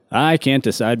I can't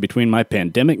decide between my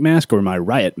pandemic mask or my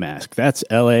riot mask. That's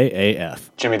LAAF.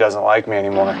 Jimmy doesn't like me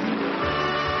anymore.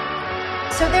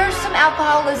 So there's some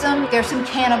alcoholism, there's some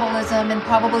cannibalism, and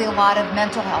probably a lot of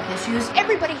mental health issues.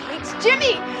 Everybody hates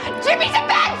Jimmy! Jimmy's a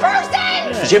bad person!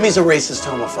 Yeah. Jimmy's a racist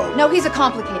homophobe. No, he's a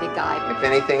complicated guy. If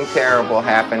anything terrible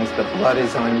happens, the blood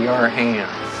is on your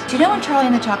hands. Do you know in Charlie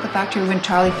and the Chocolate Factory when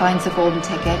Charlie finds the golden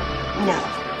ticket?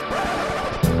 No.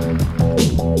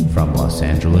 From Los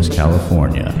Angeles,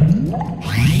 California,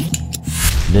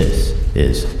 this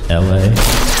is LAAF.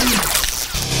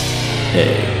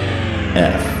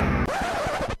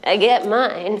 I get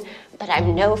mine, but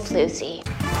I'm no floozy.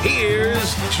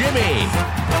 Here's Jimmy.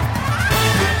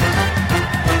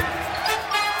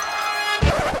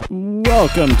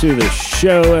 Welcome to the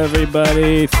show,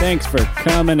 everybody. Thanks for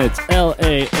coming. It's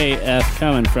LAAF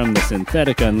coming from the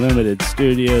Synthetic Unlimited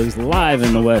Studios, live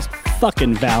in the West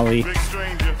fucking Valley.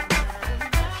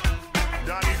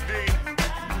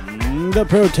 The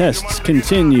protests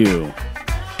continue.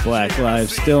 Black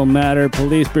lives still matter.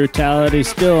 Police brutality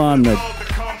still on the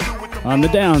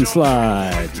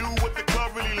downslide.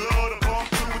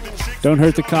 Don't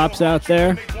hurt the cops out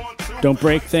there. Don't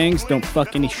break things. Don't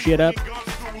fuck any shit up.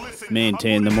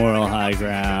 Maintain the moral high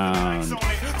ground.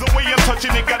 The way I'm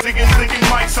touching it, got niggas thinking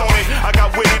mics on it. I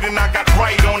got with it and I got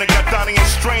right on it. Got Donnie and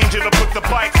Stranger to put the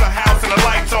bikes, the house, and the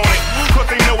lights on it. Cause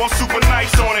they know I'm super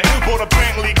nice on it. Bought a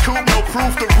Bentley coupe, no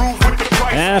proof, the roof with the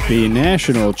price. Happy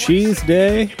National Cheese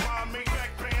Day.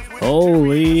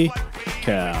 Holy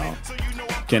cow.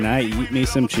 Can I eat me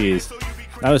some cheese?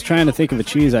 I was trying to think of a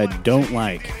cheese I don't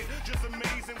like.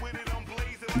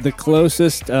 The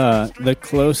closest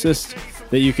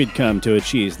that you could come to a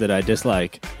cheese that I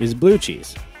dislike is blue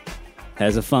cheese.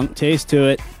 Has a funk taste to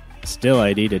it. Still,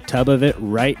 I'd eat a tub of it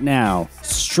right now,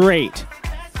 straight,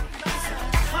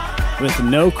 with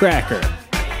no cracker.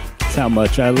 That's how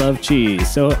much I love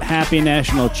cheese. So happy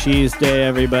National Cheese Day,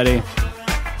 everybody.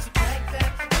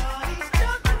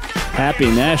 Happy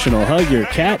National Hug Your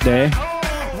Cat Day.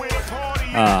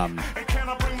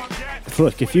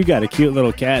 Look, if you got a cute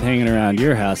little cat hanging around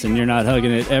your house and you're not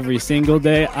hugging it every single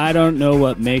day, I don't know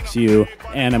what makes you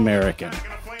an American.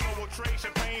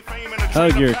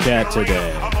 Hug your cat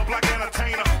today.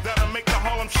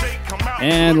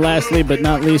 And lastly but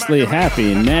not leastly,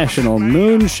 happy National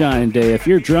Moonshine Day. If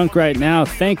you're drunk right now,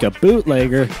 thank a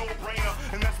bootlegger.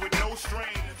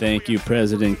 Thank you,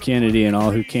 President Kennedy and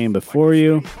all who came before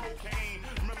you.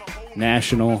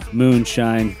 National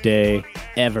Moonshine Day,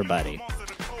 everybody.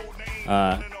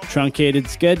 Truncated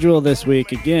schedule this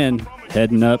week again.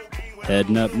 Heading up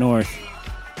north.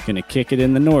 Gonna kick it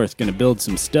in the north. Gonna build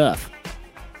some stuff.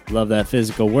 Love that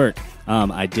physical work.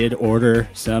 I did order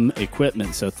some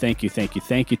equipment, so thank you to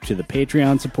the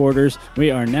Patreon supporters.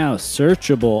 We are now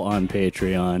searchable on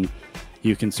Patreon.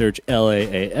 You can search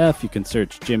LAAF. You can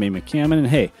search Jimmy McCammon. And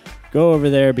hey, go over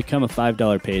there, become a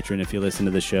 $5 patron if you listen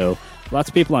to the show. Lots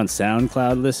of people on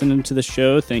SoundCloud listening to the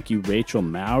show. Thank you, Rachel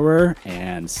Maurer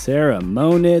and Sarah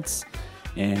Monitz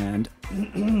and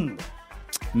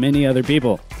many other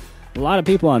people. A lot of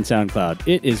people on SoundCloud.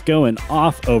 It is going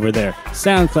off over there.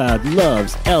 SoundCloud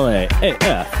loves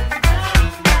LAAF.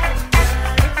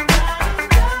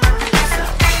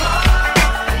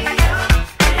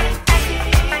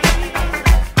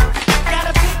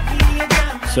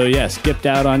 So yeah, skipped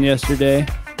out on yesterday.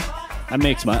 I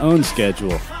makes my own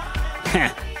schedule.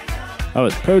 I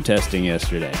was protesting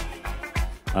yesterday.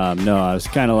 No, I was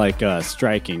kind of like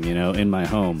striking, in my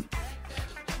home.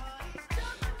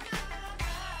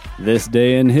 This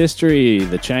day in history,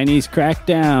 the Chinese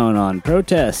crackdown on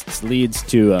protests leads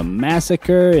to a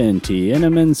massacre in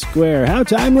Tiananmen Square. How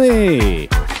timely!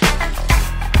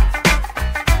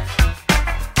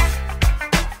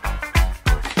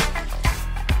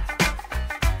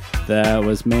 That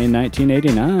was May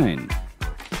 1989.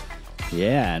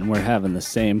 Yeah, and we're having the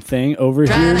same thing over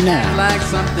here now. Like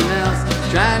something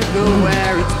else, trying to go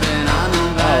where it's been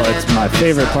oh, it's my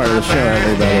favorite part of the show,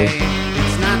 everybody.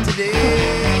 It's not today,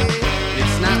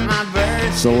 it's not my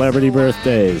birthday. Celebrity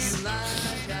birthdays.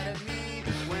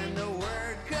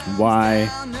 Why?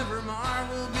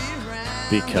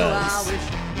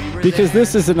 Because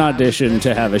this is an audition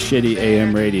to have a shitty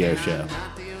AM radio show.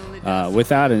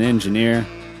 Without an engineer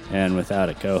and without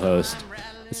a co-host.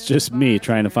 It's just me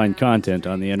trying to find content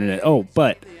on the internet. Oh,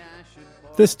 but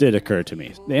this did occur to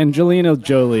me. Angelina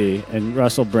Jolie and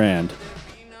Russell Brand,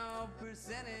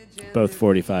 both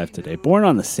 45 today, born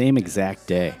on the same exact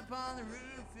day.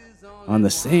 On the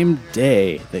same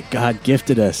day that God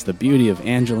gifted us the beauty of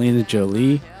Angelina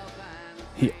Jolie,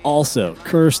 He also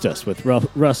cursed us with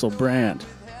Russell Brand.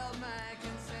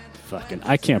 Fucking,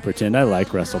 I can't pretend I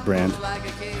like Russell Brand.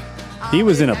 He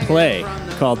was in a play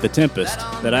called The Tempest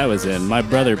that I was in. My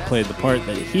brother played the part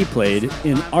that he played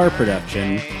in our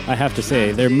production. I have to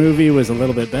say, their movie was a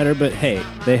little bit better, but hey,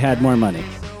 they had more money.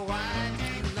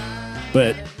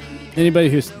 But anybody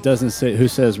who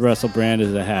says Russell Brand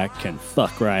is a hack can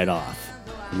fuck right off.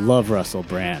 Love Russell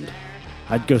Brand.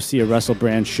 I'd go see a Russell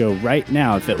Brand show right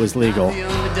now if it was legal. I'm the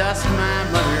only dust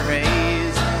my mother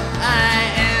raised.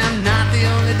 I am not the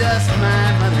only dust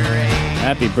my mother raised.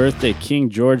 Happy birthday, King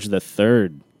George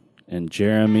III and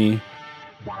Jeremy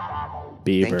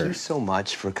Bieber. Thank you so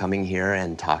much for coming here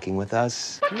and talking with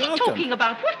us. What's he talking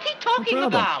about? What's he talking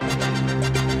about?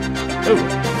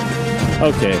 Oh.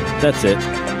 Okay, that's it.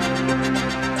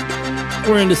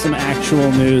 We're into some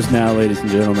actual news now, ladies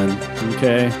and gentlemen.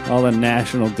 Okay, all the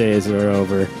national days are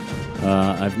over.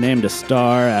 I've named a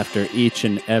star after each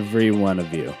and every one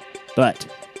of you. But,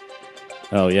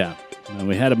 oh yeah, and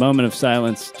we had a moment of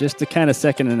silence, just a kind of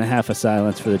second and a half of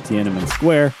silence for the Tiananmen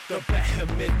Square.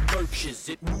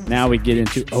 Now we get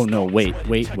into, oh no, wait.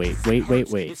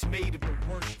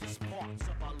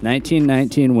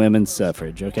 1919 women's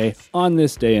suffrage, okay? On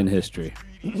this day in history.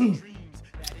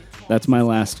 That's my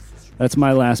last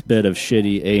bit of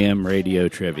shitty AM radio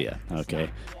trivia, okay?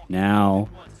 Now,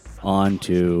 on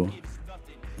to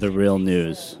the real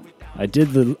news. I did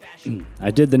the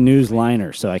news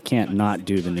liner, so I can't not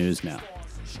do the news now.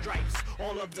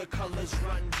 All of the colors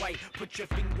run white. Put your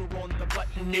finger on the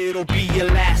button, it'll be your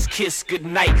last kiss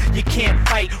goodnight. You can't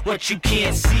fight what you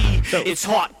can't see. It's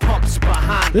heart pumps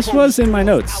behind. This was in my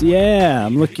notes. Yeah,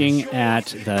 I'm looking at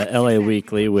the LA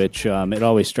Weekly, which it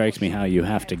always strikes me how you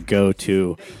have to go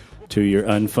to your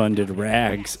unfunded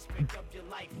rags. I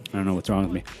don't know what's wrong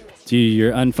with me. To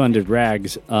your unfunded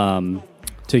rags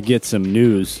to get some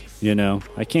news, you know.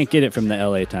 I can't get it from the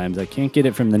LA Times. I can't get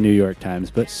it from the New York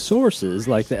Times. But sources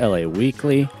like the LA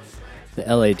Weekly, the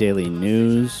LA Daily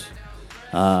News,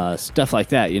 stuff like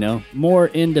that, you know. More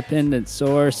independent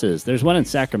sources. There's one in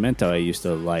Sacramento I used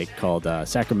to like called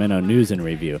Sacramento News and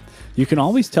Review. You can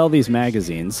always tell these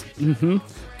magazines,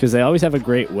 because they always have a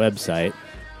great website,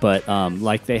 but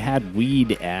like they had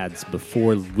weed ads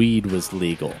before weed was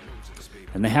legal.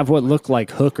 And they have what look like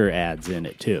hooker ads in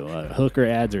it, too. Hooker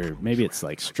ads, or maybe it's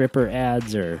like stripper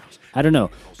ads, or I don't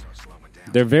know.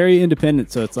 They're very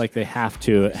independent, so it's like they have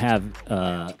to have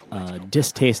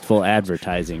distasteful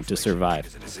advertising to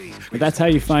survive. But that's how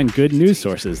you find good news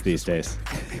sources these days.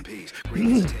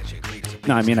 No,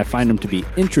 I mean, I find them to be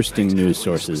interesting news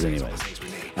sources anyways.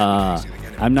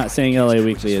 I'm not saying LA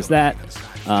Weekly is that.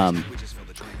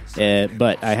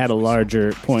 But I had a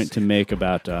larger point to make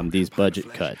about these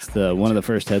budget cuts. One of the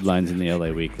first headlines in the LA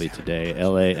Weekly today,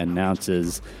 LA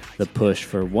announces the push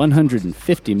for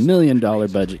 $150 million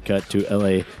budget cut to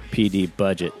LAPD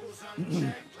budget.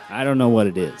 I don't know what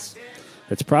it is.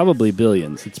 It's probably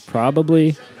billions. It's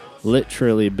probably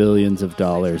literally billions of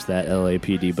dollars, that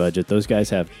LAPD budget. Those guys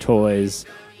have toys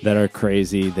that are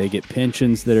crazy. They get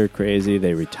pensions that are crazy.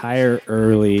 They retire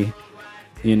early.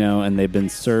 You know, and they've been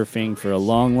surfing for a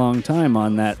long, long time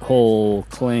on that whole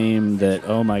claim that,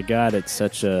 oh my God, it's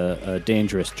such a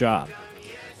dangerous job.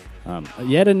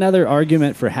 Yet another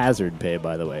argument for hazard pay,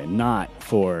 by the way, not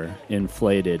for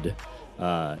inflated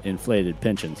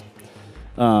pensions.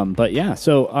 But yeah,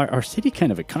 so our city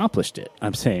kind of accomplished it.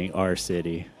 I'm saying our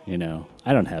city, you know.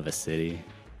 I don't have a city.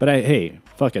 But hey,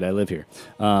 fuck it, I live here.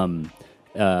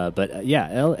 But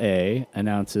LA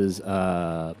announces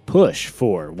push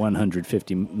for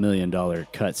 $150 million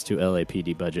cuts to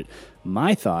LAPD budget.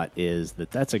 My thought is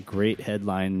that that's a great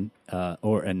headline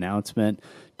or announcement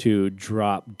to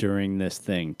drop during this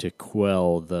thing to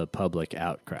quell the public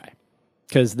outcry.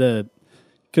 Because the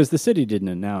city didn't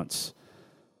announce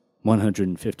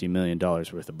 $150 million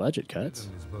worth of budget cuts.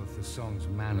 It's both the song's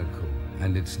manacle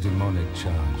and its demonic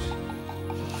charge.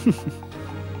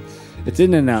 It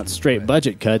didn't announce straight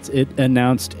budget cuts. It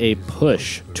announced a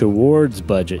push towards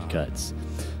budget cuts.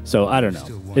 So I don't know.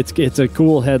 It's a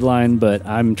cool headline, but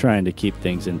I'm trying to keep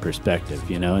things in perspective,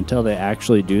 you know, until they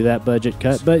actually do that budget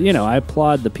cut. But, you know, I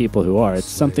applaud the people who are. It's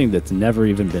something that's never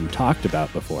even been talked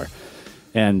about before.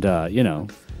 And, you know,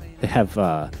 they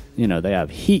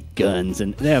have heat guns,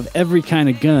 and they have every kind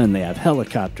of gun. They have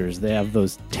helicopters. They have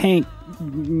those tank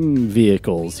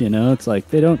vehicles, you know. It's like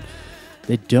they don't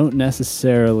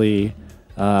necessarily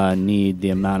need the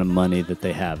amount of money that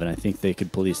they have, and I think they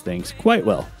could police things quite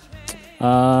well.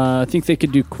 I think they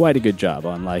could do quite a good job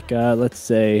on, like, let's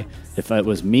say, if it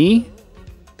was me,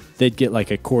 they'd get like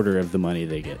a quarter of the money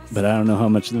they get, but I don't know how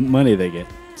much money they get,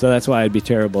 so that's why I'd be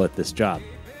terrible at this job.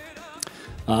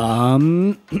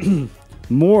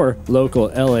 More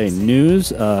local LA news.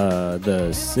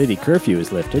 The city curfew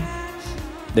is lifted.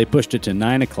 They pushed it to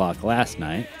 9 o'clock last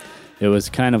night. It was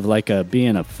kind of like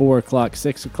being a 4 o'clock,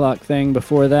 6 o'clock thing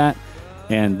before that.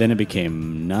 And then it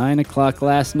became 9 o'clock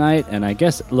last night. And I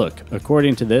guess, look,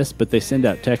 according to this, but they send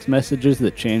out text messages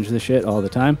that change the shit all the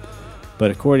time.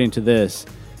 But according to this,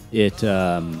 it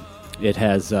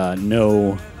has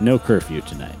no curfew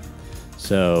tonight.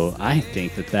 So I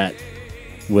think that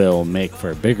will make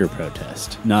for a bigger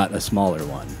protest, not a smaller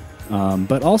one.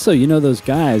 But also, you know, those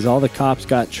guys, all the cops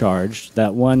got charged.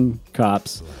 That one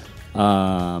cop's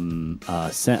charges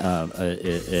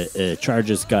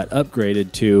got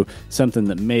upgraded to something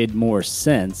that made more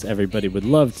sense. Everybody would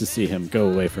love to see him go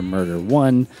away from murder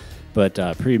 1, but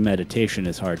premeditation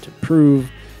is hard to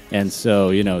prove. And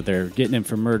so, you know, they're getting him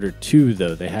for murder 2,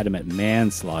 though. They had him at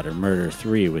manslaughter, murder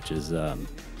 3, which is,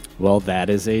 well, that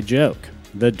is a joke.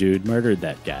 The dude murdered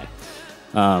that guy.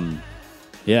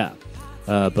 Yeah.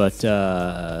 The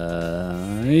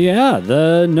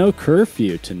no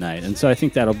curfew tonight. And so I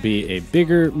think that'll be a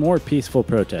bigger, more peaceful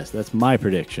protest. That's my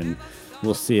prediction.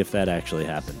 We'll see if that actually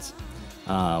happens.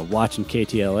 Watching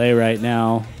KTLA right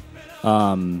now.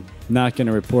 Not going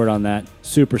to report on that.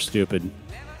 Super stupid.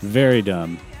 Very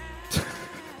dumb.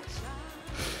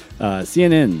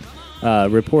 CNN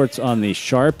reports on the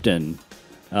Sharpton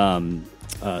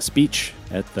speech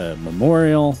at the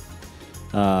memorial.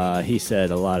 He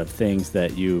said a lot of things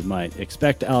that you might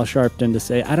expect Al Sharpton to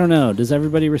say. I don't know. Does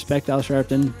everybody respect Al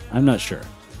Sharpton? I'm not sure.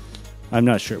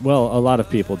 Well, a lot of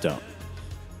people don't.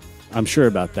 I'm sure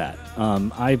about that.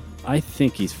 I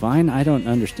think he's fine. I don't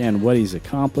understand what he's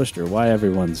accomplished or why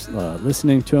everyone's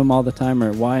listening to him all the time,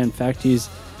 or why, in fact, he's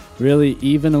really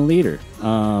even a leader.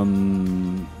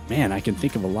 Man, I can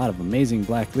think of a lot of amazing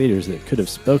black leaders that could have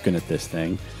spoken at this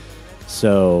thing.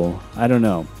 So, I don't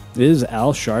know. Is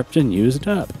Al Sharpton used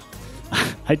up?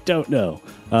 I don't know.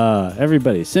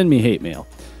 Everybody, send me hate mail.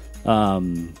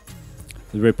 The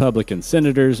Republican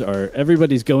senators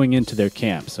everybody's going into their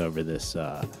camps over this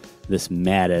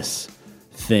Mattis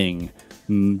thing.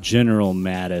 General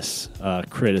Mattis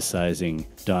criticizing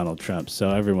Donald Trump. So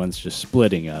everyone's just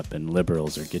splitting up, and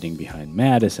liberals are getting behind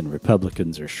Mattis, and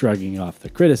Republicans are shrugging off the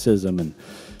criticism. And,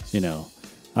 you know,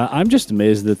 I'm just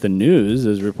amazed that the news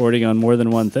is reporting on more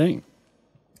than one thing.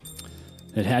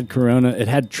 It had Corona. It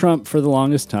had Trump for the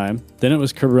longest time. Then it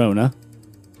was Corona,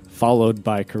 followed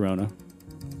by Corona.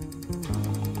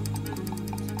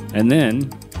 And then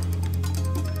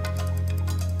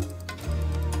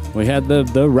we had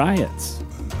the riots.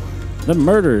 The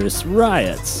murderous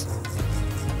riots.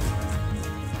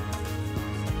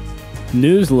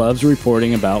 News loves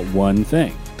reporting about one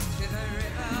thing.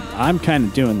 I'm kind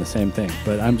of doing the same thing,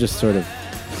 but I'm just sort of...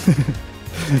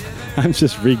 I'm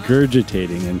just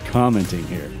regurgitating and commenting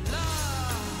here.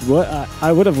 What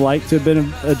I would have liked to have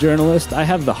been a journalist. I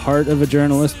have the heart of a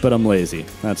journalist, but I'm lazy.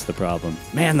 That's the problem.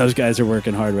 Man, those guys are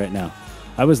working hard right now.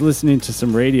 I was listening to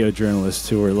some radio journalists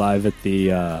who were live at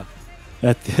the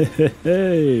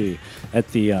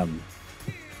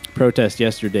protest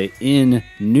yesterday in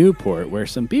Newport, where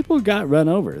some people got run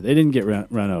over. They didn't get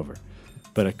run over,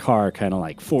 but a car kind of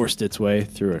like forced its way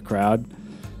through a crowd.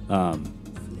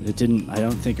 It didn't. I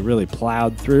don't think it really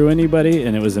plowed through anybody,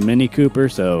 and it was a Mini Cooper,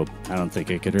 so I don't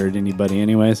think it could hurt anybody,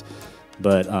 anyways.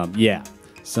 But yeah,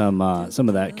 some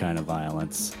of that kind of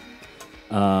violence.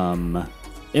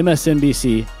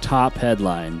 MSNBC top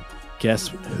headline. Guess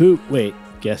who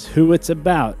it's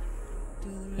about,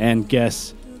 and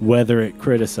guess whether it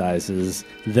criticizes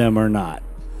them or not.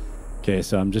 Okay,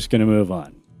 so I'm just gonna move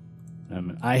on.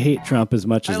 I hate Trump as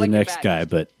much as the next guy,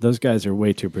 but those guys are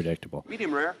way too predictable.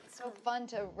 Medium rare. So fun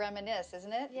to reminisce,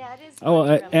 isn't it? Yeah, it is. Oh,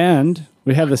 and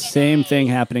we have the same thing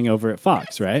happening over at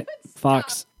Fox, right?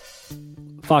 Fox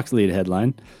lead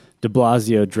headline: De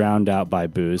Blasio drowned out by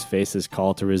booze, faces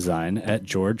call to resign at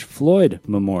George Floyd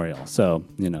Memorial. So,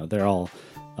 you know, they're all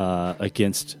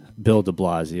against Bill de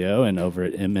Blasio, and over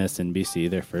at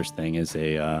MSNBC, their first thing is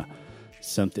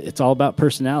something. It's all about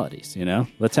personalities, you know?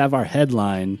 Let's have our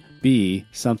headline be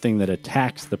something that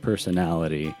attacks the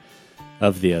personality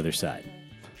of the other side.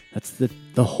 That's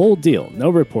the whole deal. No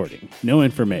reporting, no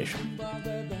information.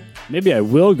 Maybe I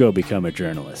will go become a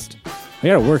journalist. I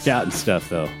gotta work out and stuff,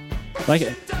 though. Like,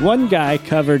 one guy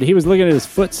he was looking at his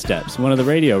footsteps, one of the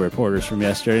radio reporters from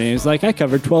yesterday, and he was like, I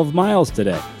covered 12 miles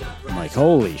today. I'm like,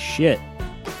 holy shit.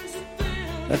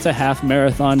 That's a half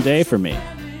marathon day for me.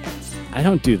 I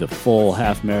don't do the full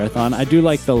half marathon. I do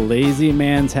like the lazy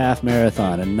man's half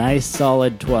marathon, a nice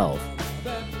solid 12.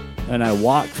 And I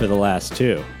walk for the last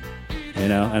 2. You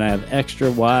know, and I have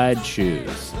extra wide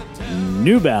shoes.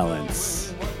 New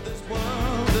Balance.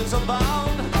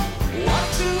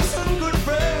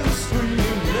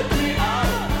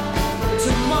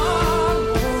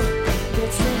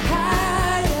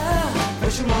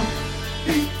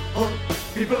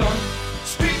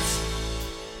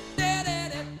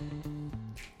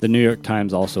 The New York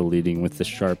Times also leading with the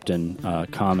Sharpton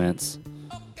comments,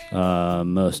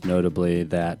 most notably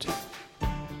that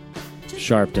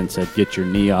Sharpton said, "Get your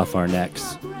knee off our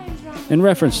necks," in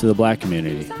reference to the black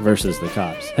community versus the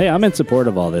cops. Hey, I'm in support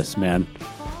of all this, man.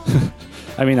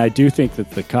 I mean, I do think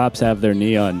that the cops have their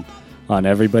knee on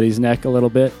everybody's neck a little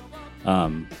bit.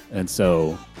 And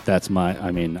so that's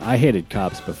I hated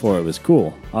cops before it was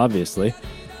cool, obviously.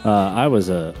 I was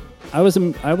ne'er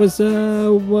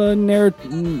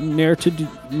to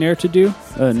do.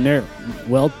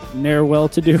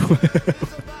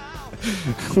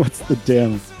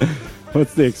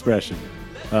 What's the expression?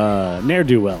 Ne'er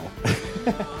do well.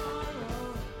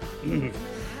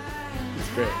 It's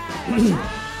great.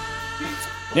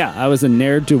 Yeah, I was a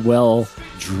ne'er-do-well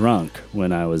drunk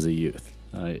when I was a youth.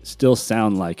 I still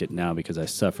sound like it now because I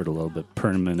suffered a little bit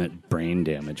permanent brain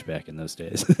damage back in those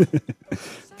days.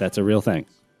 That's a real thing.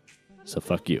 So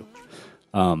fuck you.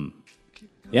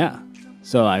 Yeah.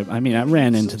 So I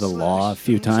ran into the law a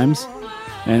few times,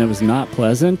 and it was not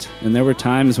pleasant. And there were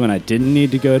times when I didn't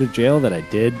need to go to jail that I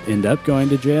did end up going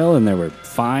to jail, and there were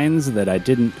fines that I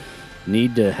didn't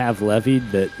need to have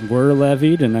levied that were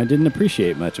levied, and I didn't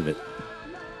appreciate much of it.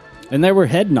 And there were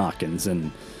head knockings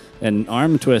and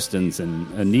arm twistings and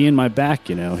a knee in my back,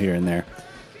 here and there.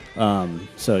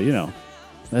 So,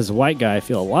 as a white guy, I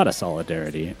feel a lot of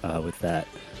solidarity with that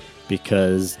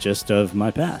because just of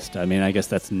my past. I mean, I guess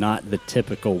that's not the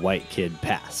typical white kid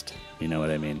past. You know what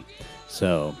I mean?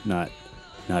 So not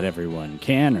everyone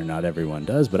can or not everyone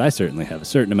does, but I certainly have a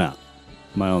certain amount.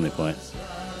 My only point.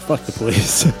 Fuck the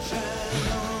police.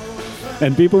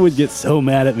 And people would get so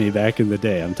mad at me back in the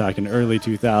day. I'm talking early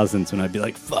 2000s when I'd be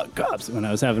like, fuck cops. When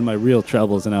I was having my real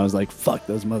troubles and I was like, fuck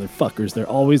those motherfuckers. They're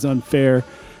always unfair.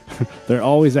 They're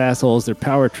always assholes. They're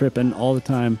power tripping all the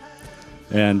time.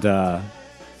 And,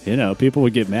 people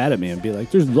would get mad at me and be like,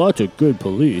 there's lots of good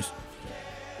police.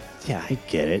 Yeah, I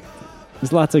get it.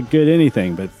 There's lots of good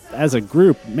anything. But as a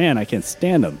group, man, I can't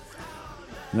stand them.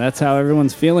 And that's how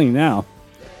everyone's feeling now.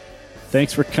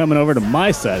 Thanks for coming over to my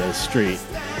side of the street.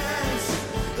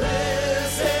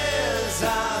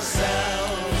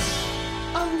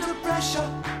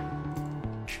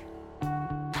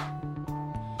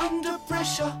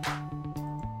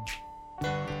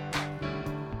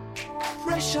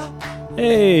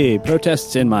 Hey,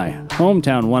 protests in my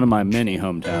hometown, one of my many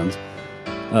hometowns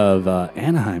of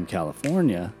Anaheim,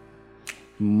 California.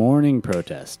 Morning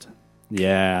protest.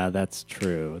 Yeah, that's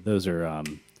true. Those are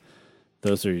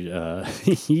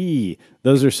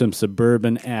some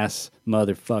suburban ass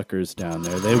motherfuckers down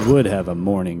there. They would have a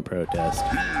morning protest.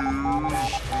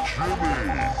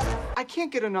 I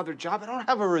can't get another job. I don't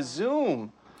have a resume.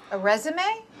 A resume?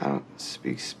 I don't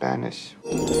speak Spanish.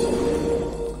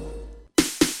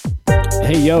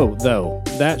 Hey, yo, though,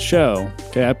 that show,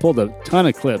 okay, I pulled a ton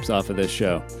of clips off of this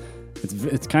show.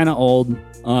 It's kind of old,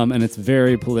 and it's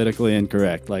very politically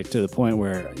incorrect, like to the point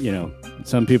where,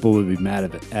 some people would be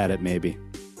mad at it maybe.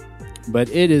 But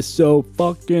it is so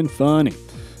fucking funny.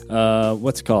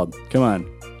 What's it called? Come on,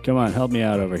 help me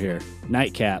out over here.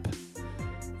 Nightcap.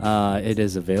 It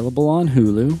is available on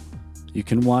Hulu. You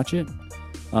can watch it.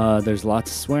 There's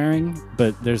lots of swearing,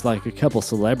 but there's like a couple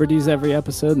celebrities every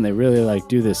episode, and they really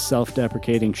do this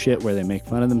self-deprecating shit where they make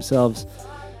fun of themselves,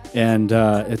 and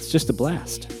it's just a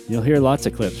blast. You'll hear lots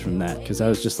of clips from that because I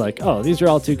was just like, oh, these are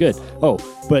all too good. Oh,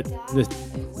 but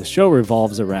the show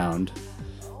revolves around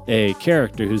a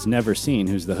character who's never seen,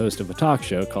 who's the host of a talk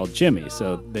show called Jimmy.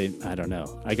 So I don't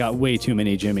know. I got way too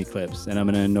many Jimmy clips, and I'm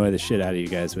going to annoy the shit out of you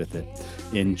guys with it.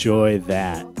 Enjoy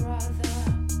that.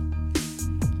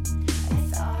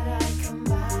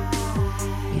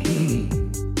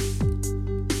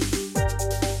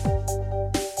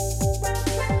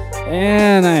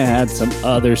 And I had some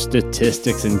other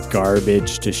statistics and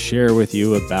garbage to share with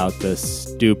you about the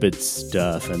stupid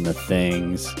stuff and the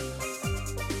things.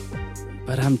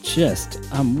 But I'm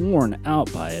worn out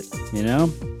by it,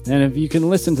 And if you can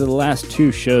listen to the last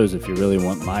two shows if you really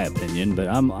want my opinion, but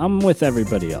I'm with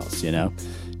everybody else,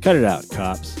 Cut it out,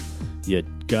 cops. You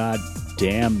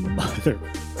goddamn mother.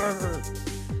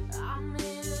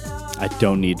 I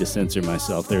don't need to censor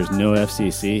myself. There's no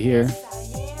FCC here.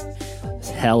 It's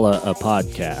hella a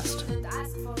podcast.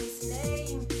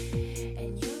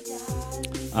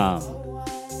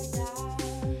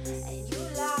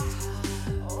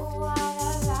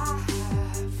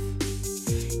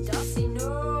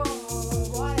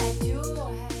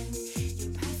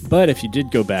 But if you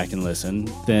did go back and listen,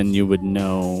 then you would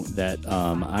know that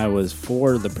I was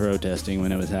for the protesting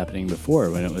when it was happening before,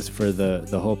 when it was for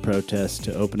the whole protest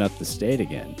to open up the state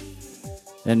again.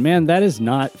 And man, that is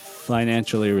not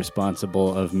financially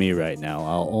responsible of me right now.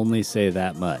 I'll only say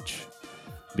that much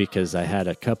because I had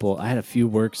a few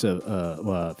months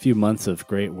of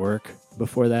great work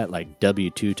before that, like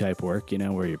W-2 type work,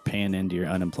 where you're paying into your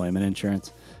unemployment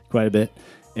insurance quite a bit.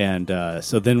 And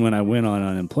so then when I went on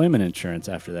unemployment insurance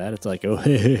after that, it's like, oh,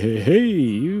 hey,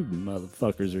 you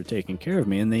motherfuckers are taking care of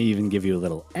me. And they even give you a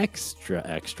little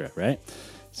extra, right?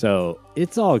 So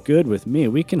it's all good with me.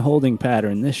 We can holding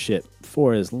pattern this shit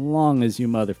for as long as you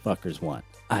motherfuckers want.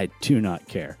 I do not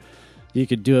care. You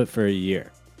could do it for a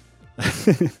year.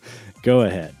 Go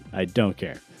ahead. I don't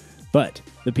care. But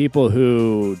the people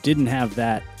who didn't have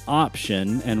that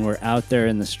option and were out there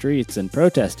in the streets and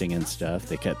protesting and stuff,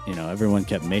 they kept, everyone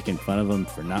kept making fun of them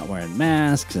for not wearing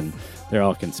masks, and they're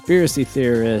all conspiracy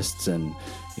theorists, and,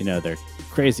 they're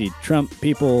crazy Trump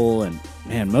people, and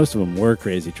man, most of them were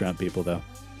crazy Trump people though.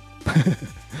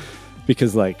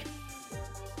 Because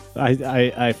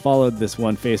I followed this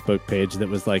one Facebook page that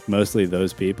was mostly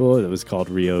those people. It was called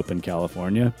Reopen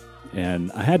California.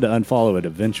 And I had to unfollow it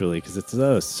eventually because it's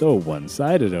so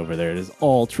one-sided over there. It is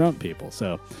all Trump people.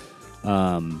 So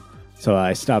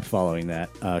I stopped following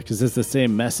that because it's the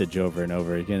same message over and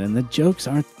over again. And the jokes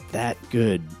aren't that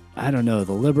good. I don't know.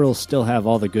 The liberals still have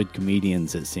all the good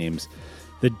comedians, it seems.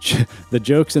 The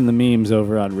jokes and the memes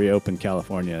over on Reopen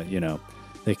California,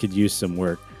 they could use some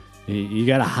work. You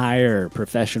got to hire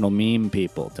professional meme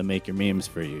people to make your memes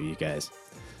for you guys.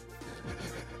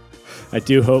 I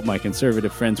do hope my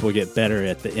conservative friends will get better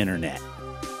at the internet.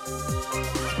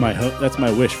 My hope. That's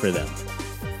my wish for them.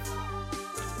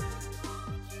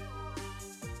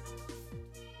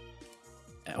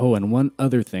 Oh, and one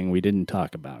other thing we didn't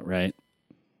talk about, right?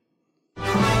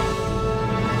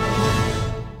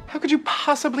 How could you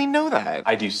possibly know that?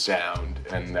 I do sound,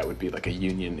 and that would be like a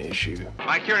union issue.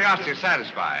 My curiosity is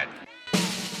satisfied.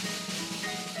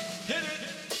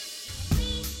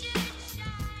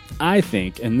 I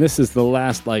think, and this is the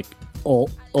last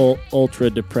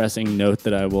ultra depressing note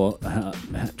that I will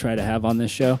try to have on this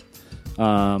show.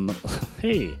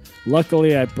 Hey,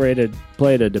 luckily I played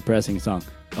a depressing song.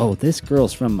 Oh, this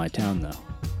girl's from my town though,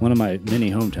 one of my many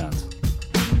hometowns.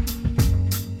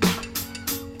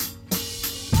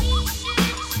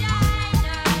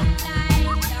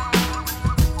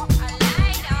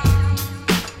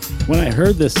 When I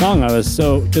heard this song, I was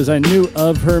because I knew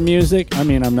of her music. I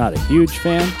mean, I'm not a huge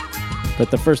fan. But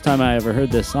the first time I ever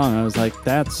heard this song, I was like,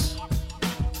 that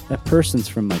person's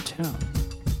from my town.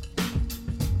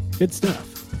 Good stuff.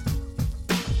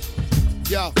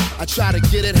 Yo, I try to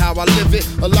get it how I live it.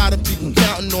 A lot of people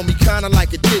counting on me kind of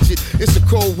like a digit. It's a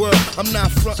cold world. I'm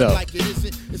not fronting like it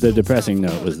isn't. The depressing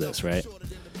note was this, right?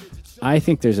 I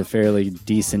think there's a fairly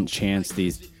decent chance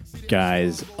these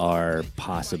guys are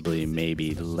possibly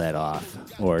maybe let off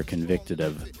or convicted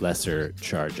of lesser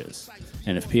charges.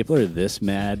 And if people are this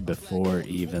mad before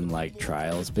even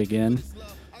trials begin,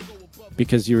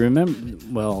 because you remember,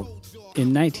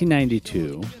 in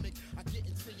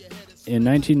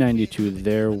 1992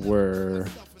 there were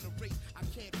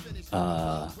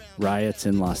riots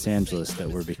in Los Angeles that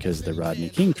were because of the Rodney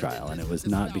King trial, and it was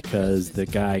not because the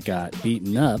guy got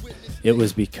beaten up, it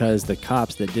was because the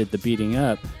cops that did the beating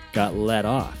up got let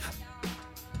off.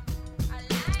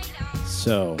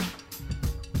 So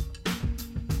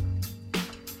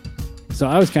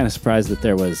I was kind of surprised that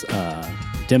there was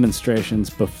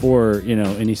demonstrations before,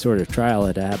 any sort of trial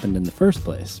had happened in the first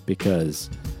place,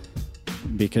 because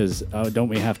don't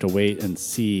we have to wait and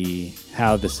see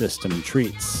how the system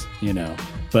treats,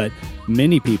 But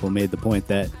many people made the point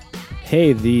that,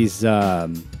 hey, these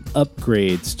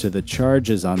upgrades to the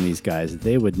charges on these guys,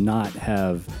 they would not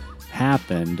have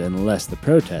happened unless the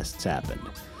protests happened.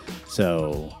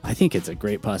 So I think it's a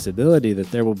great possibility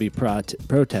that there will be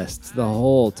protests the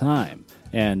whole time.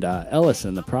 And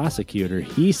Ellison, the prosecutor,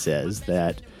 he says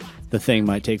that the thing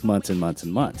might take months and months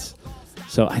and months.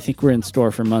 So I think we're in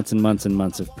store for months and months and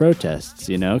months of protests,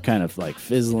 kind of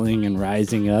fizzling and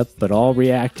rising up, but all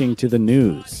reacting to the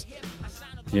news.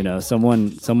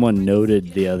 Someone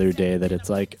noted the other day that it's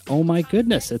oh my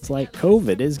goodness, it's like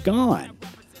COVID is gone.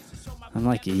 I'm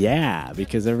like, yeah,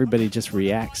 because everybody just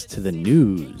reacts to the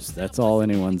news. That's all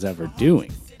anyone's ever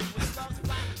doing.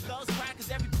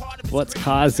 What's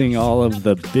causing all of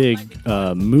the big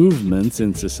movements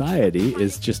in society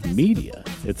is just media.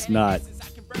 It's not,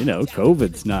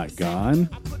 COVID's not gone.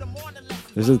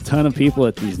 There's a ton of people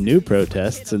at these new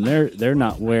protests, and they're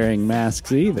not wearing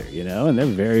masks either, and they're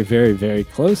very, very, very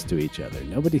close to each other.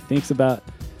 Nobody thinks about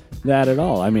that at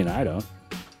all. I mean, I don't.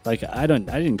 I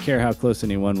didn't care how close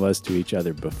anyone was to each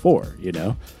other before,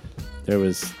 There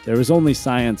was only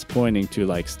science pointing to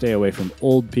like stay away from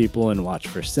old people and watch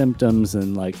for symptoms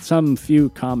and like some few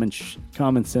common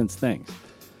sense things.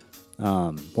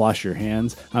 Wash your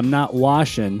hands. I'm not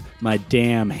washing my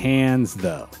damn hands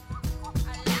though.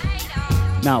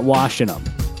 Not washing them.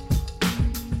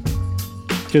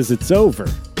 Because it's over,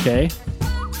 okay?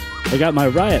 I got my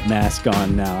Riot mask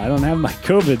on now. I don't have my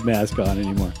COVID mask on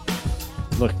anymore.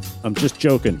 Look, I'm just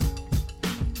joking.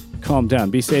 Calm down.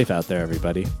 Be safe out there,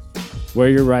 everybody. Wear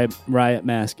your Riot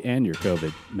mask and your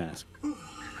COVID mask.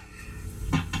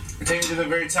 Take it to the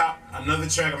very top. Another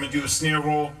track. I'm going to do a snare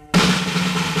roll.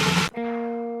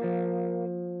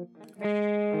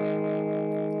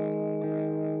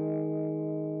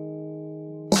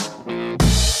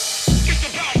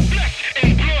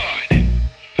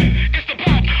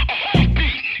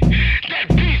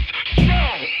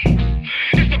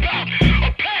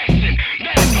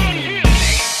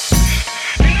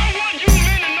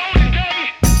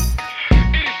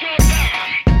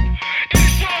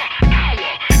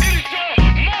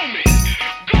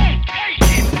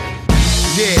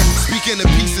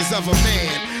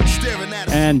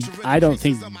 And I don't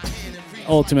think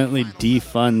ultimately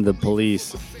defund the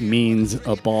police means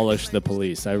abolish the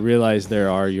police. I realize there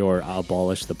are your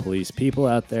abolish the police people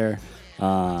out there.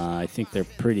 I think they're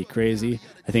pretty crazy.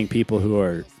 I think people who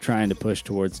are trying to push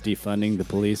towards defunding the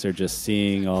police are just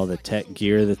seeing all the tech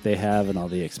gear that they have and all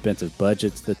the expensive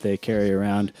budgets that they carry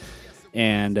around.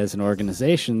 And as an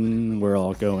organization, we're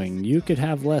all going, you could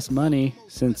have less money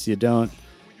since you don't.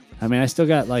 I mean, I still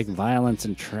got like violence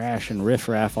and trash and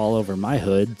riffraff all over my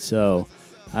hood, so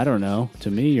I don't know.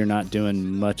 To me, you're not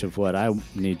doing much of what I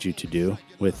need you to do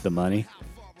with the money.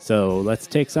 So let's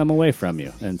take some away from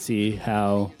you and see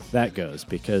how that goes,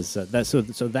 because that's the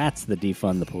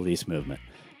defund the police movement.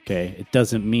 Okay, it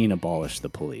doesn't mean abolish the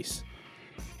police.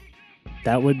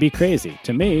 That would be crazy.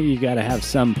 To me, you got to have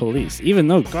some police, even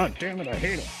though, God damn it, I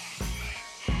hate them.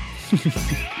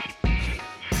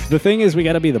 The thing is, we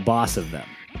got to be the boss of them.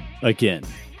 Again,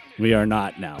 we are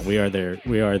not now. We are their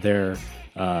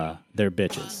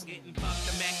bitches.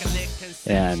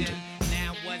 And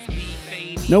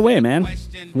no way, man.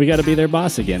 We got to be their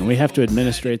boss again. We have to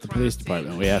administrate the police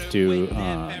department. We have to,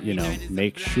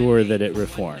 make sure that it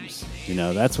reforms.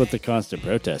 That's what the constant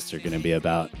protests are going to be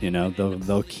about.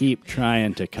 They'll keep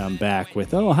trying to come back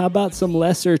with, oh, how about some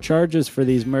lesser charges for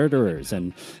these murderers?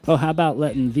 And, oh, how about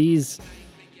letting these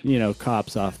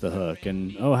cops off the hook,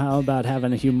 and how about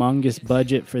having a humongous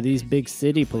budget for these big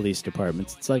city police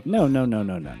departments? It's like, no.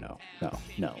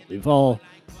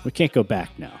 We can't go back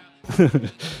now.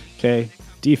 Okay,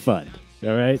 defund.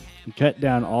 All right, cut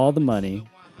down all the money,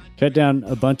 cut down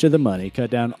a bunch of the money,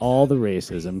 cut down all the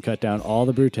racism, cut down all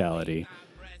the brutality.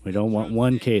 We don't want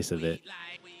one case of it.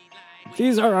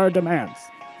 These are our demands.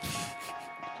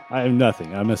 I have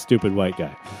nothing. I'm a stupid white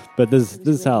guy, but this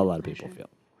is how a lot of people feel.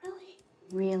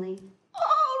 Really?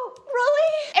 Oh,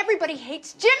 really? Everybody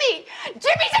hates Jimmy!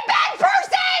 Jimmy's a bad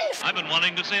person! I've been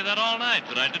wanting to say that all night,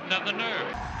 but I didn't have the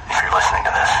nerve. If you're listening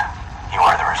to